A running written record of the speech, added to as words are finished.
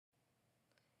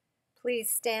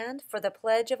Please stand for the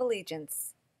Pledge of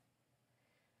Allegiance.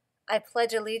 I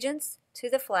pledge allegiance to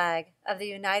the flag of the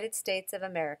United States of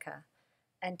America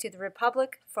and to the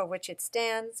republic for which it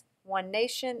stands, one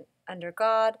nation, under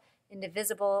God,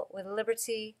 indivisible, with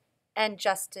liberty and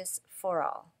justice for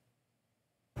all.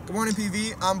 Good morning,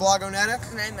 PV. I'm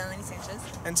Annc. And I'm Melanie Sanchez.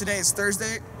 And today is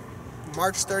Thursday,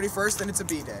 March 31st, and it's a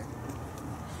B day.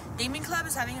 Gaming Club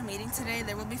is having a meeting today.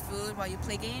 There will be food while you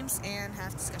play games and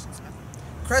have discussions about them.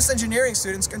 Crest Engineering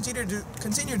students continue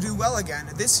to do well again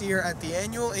this year at the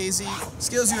annual AZ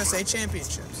Skills USA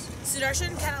Championships.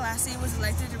 Sudarshan Kadalasi was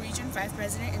elected the Region 5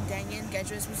 President and Daniel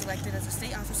Gedres was elected as a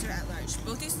State Officer at Large.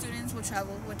 Both these students will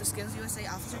travel with the Skills USA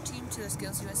Officer Team to the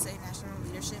Skills USA National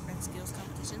Leadership and Skills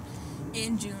Competition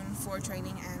in June for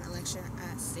training and election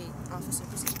as State Officer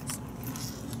positions.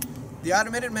 The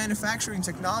Automated Manufacturing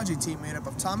Technology team made up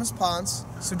of Thomas Ponce,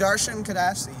 Sudarshan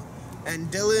Kadasi, and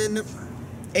Dylan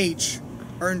H.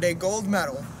 earned a gold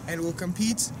medal and will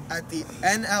compete at the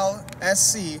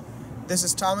NLSC. This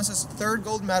is Thomas's third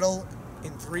gold medal in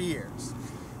 3 years.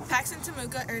 Paxton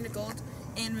Tamuka earned a gold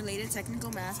in related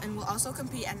technical math and will also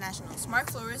compete at nationals. Mark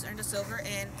Flores earned a silver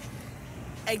in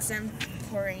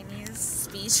extemporaneous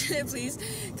speech. Please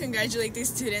congratulate these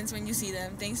students when you see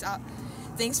them.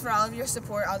 Thanks for all of your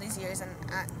support all these years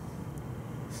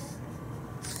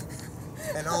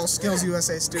and all Skills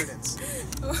USA students.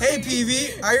 Hey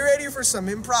PV, are you ready for some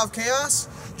improv chaos?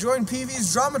 Join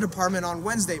PV's drama department on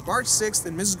Wednesday, March 6th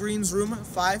in Mrs. Green's room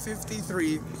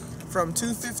 553 from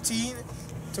 2:15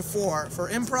 to 4 for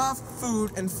improv,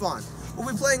 food, and fun.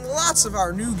 We'll be playing lots of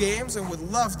our new games and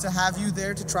would love to have you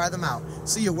there to try them out.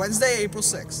 See you Wednesday, April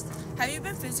 6th. Have you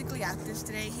been physically active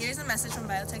today? Here's a message from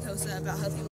Biotech HOSA about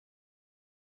healthy.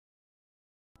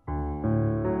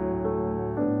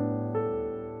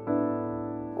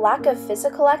 Lack of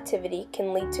physical activity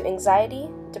can lead to anxiety,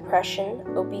 depression,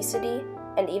 obesity,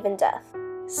 and even death.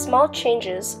 Small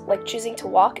changes, like choosing to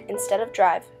walk instead of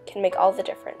drive, can make all the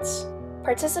difference.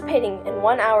 Participating in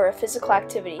 1 hour of physical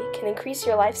activity can increase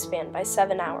your lifespan by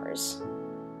 7 hours.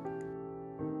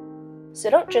 So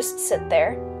don't just sit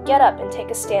there, get up and take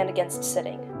a stand against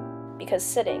sitting, because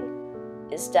sitting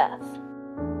is death.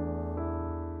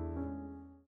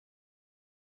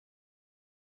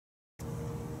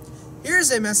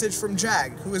 Here's a message from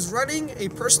JAG, who is running a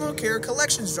personal care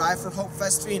collections drive for Hope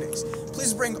Fest Phoenix.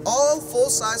 Please bring all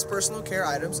full-size personal care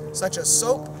items such as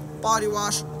soap, body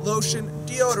wash, lotion,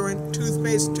 deodorant,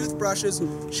 toothpaste, toothbrushes,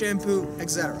 shampoo,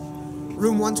 etc.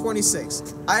 Room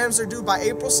 126. Items are due by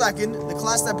April 2nd. The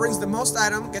class that brings the most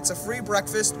item gets a free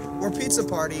breakfast or pizza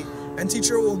party, and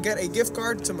teacher will get a gift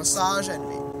card to Massage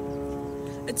Envy.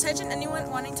 Attention anyone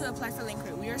wanting to apply for Link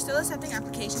Crew. We are still accepting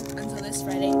applications until this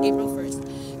Friday, April 1st.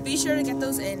 Be sure to get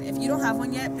those in. If you don't have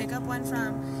one yet, pick up one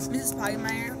from Mrs.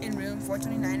 Poggemeyer in room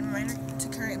 429. Reminder to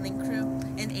current Link Crew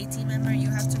and AT member, you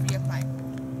have to reapply.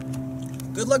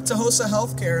 Good luck to HOSA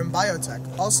Healthcare and Biotech,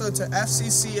 also to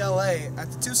FCCLA at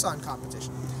the Tucson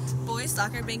competition. Boys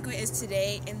soccer banquet is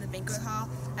today in the banquet hall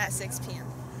at 6 p.m.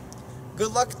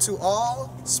 Good luck to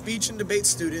all speech and debate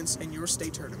students in your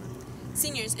state tournament.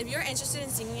 Seniors, if you're interested in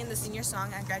singing in the senior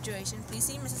song at graduation, please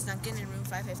see Mrs. Duncan in room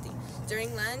 550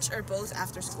 during lunch or both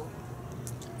after school.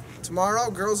 Tomorrow,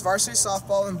 girls varsity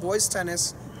softball and boys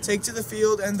tennis take to the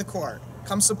field and the court.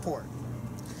 Come support.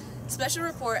 Special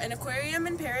report, an aquarium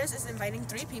in Paris is inviting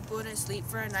 3 people to sleep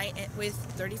for a night with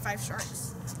 35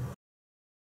 sharks.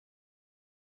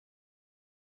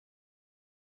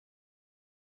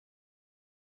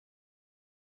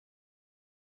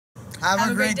 Have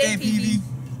a great day, PV.